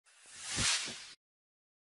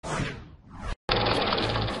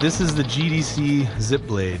This is the GDC Zip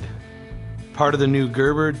Blade, part of the new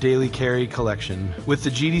Gerber Daily Carry collection. With the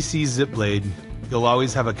GDC Zip Blade, you'll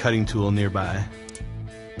always have a cutting tool nearby.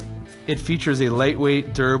 It features a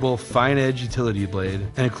lightweight, durable, fine-edge utility blade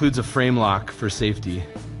and includes a frame lock for safety.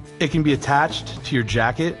 It can be attached to your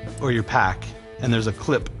jacket or your pack, and there's a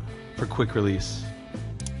clip for quick release.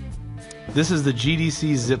 This is the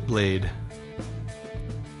GDC Zip Blade.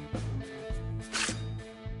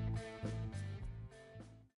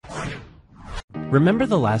 Remember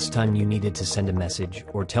the last time you needed to send a message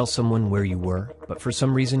or tell someone where you were, but for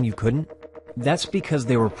some reason you couldn't? That's because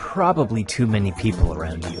there were probably too many people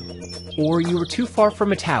around you. Or you were too far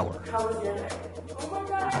from a tower.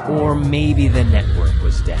 Or maybe the network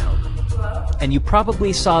was down. And you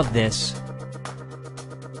probably saw this,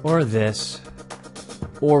 or this,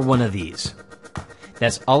 or one of these.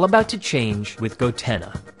 That's all about to change with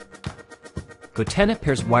Gotenna. Gotenna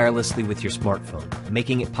pairs wirelessly with your smartphone,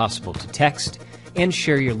 making it possible to text and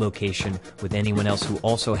share your location with anyone else who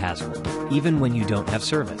also has one, even when you don't have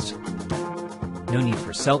service. No need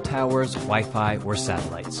for cell towers, Wi-Fi, or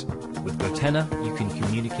satellites. With Gotenna, you can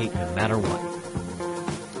communicate no matter what.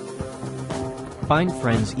 Find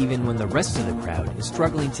friends even when the rest of the crowd is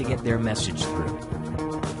struggling to get their message through.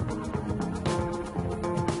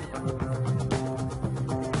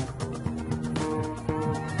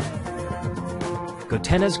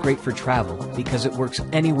 Gotenna is great for travel because it works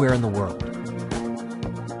anywhere in the world.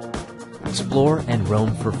 Explore and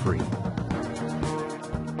roam for free.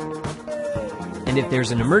 And if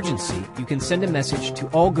there's an emergency, you can send a message to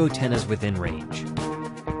all Gotennas within range.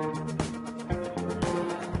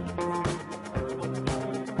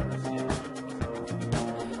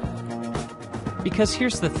 Because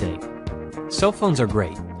here's the thing, cell phones are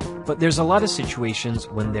great, but there's a lot of situations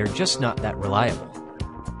when they're just not that reliable.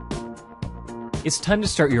 It's time to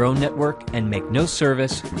start your own network and make no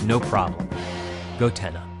service, no problem.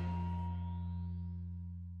 Gotenna.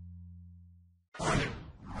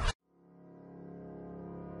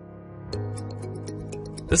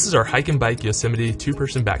 This is our Hike and Bike Yosemite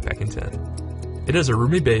 2-person backpacking tent. It has a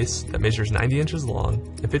roomy base that measures 90 inches long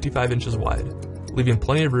and 55 inches wide, leaving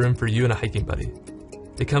plenty of room for you and a hiking buddy.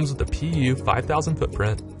 It comes with a PU 5000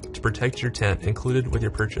 footprint to protect your tent included with your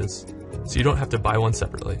purchase, so you don't have to buy one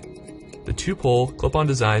separately. The 2-pole clip-on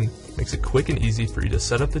design makes it quick and easy for you to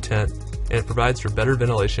set up the tent, and it provides for better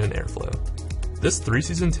ventilation and airflow. This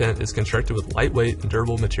 3-season tent is constructed with lightweight and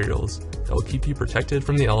durable materials that will keep you protected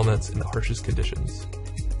from the elements in the harshest conditions.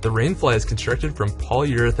 The Rainfly is constructed from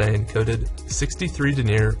polyurethane-coated 63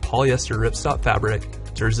 denier polyester ripstop fabric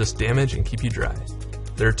to resist damage and keep you dry.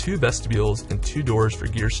 There are 2 vestibules and 2 doors for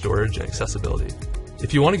gear storage and accessibility.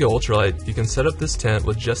 If you want to go ultralight, you can set up this tent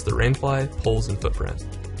with just the Rainfly, poles, and footprint.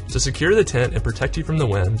 To secure the tent and protect you from the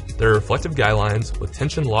wind, there are reflective guy lines with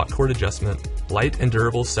tension lock cord adjustment, light and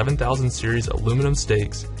durable 7000 series aluminum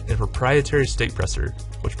stakes, and a proprietary stake presser,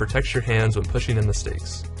 which protects your hands when pushing in the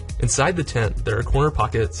stakes. Inside the tent, there are corner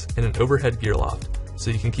pockets and an overhead gear loft,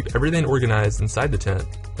 so you can keep everything organized inside the tent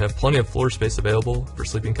and have plenty of floor space available for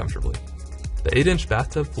sleeping comfortably. The 8-inch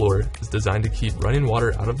bathtub floor is designed to keep running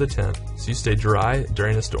water out of the tent so you stay dry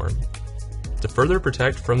during a storm. To further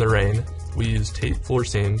protect from the rain, we use tape floor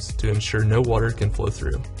seams to ensure no water can flow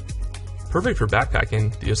through. Perfect for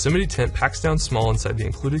backpacking, the Yosemite tent packs down small inside the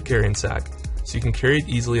included carrying sack, so you can carry it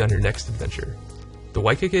easily on your next adventure. The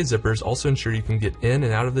YKK zippers also ensure you can get in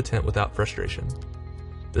and out of the tent without frustration.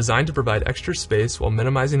 Designed to provide extra space while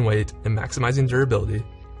minimizing weight and maximizing durability,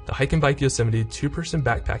 the Hike and Bike Yosemite 2-person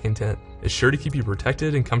backpacking tent is sure to keep you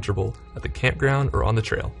protected and comfortable at the campground or on the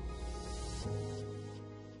trail.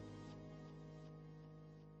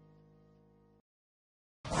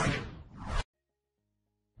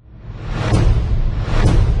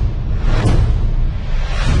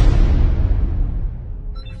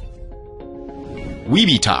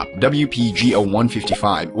 WeBeTop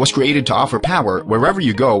WPG0155 was created to offer power wherever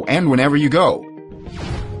you go and whenever you go.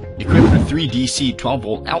 Equipped with 3 DC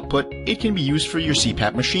 12-volt output, it can be used for your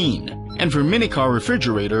CPAP machine, and for minicar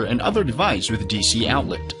refrigerator and other device with DC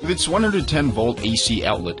outlet. With its 110-volt AC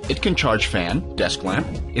outlet, it can charge fan, desk lamp.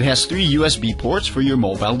 It has 3 USB ports for your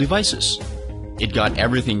mobile devices. It got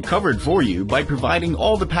everything covered for you by providing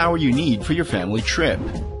all the power you need for your family trip.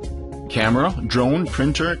 Camera, drone,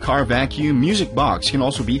 printer, car vacuum, music box can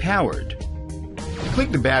also be powered.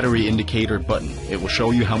 Click the battery indicator button. It will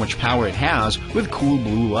show you how much power it has with cool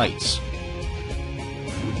blue lights.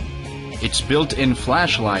 Its built-in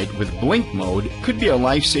flashlight with blink mode could be a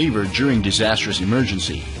lifesaver during disastrous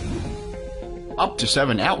emergency. Up to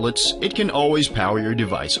 7 outlets, it can always power your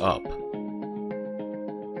device up.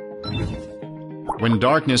 When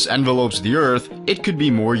darkness envelopes the Earth, it could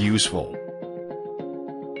be more useful.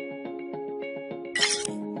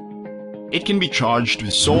 It can be charged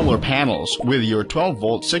with solar panels with your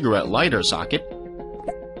 12-volt cigarette lighter socket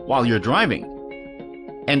while you're driving,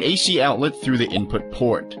 and AC outlet through the input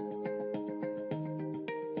port.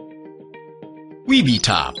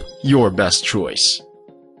 WeeBeeTop, your best choice.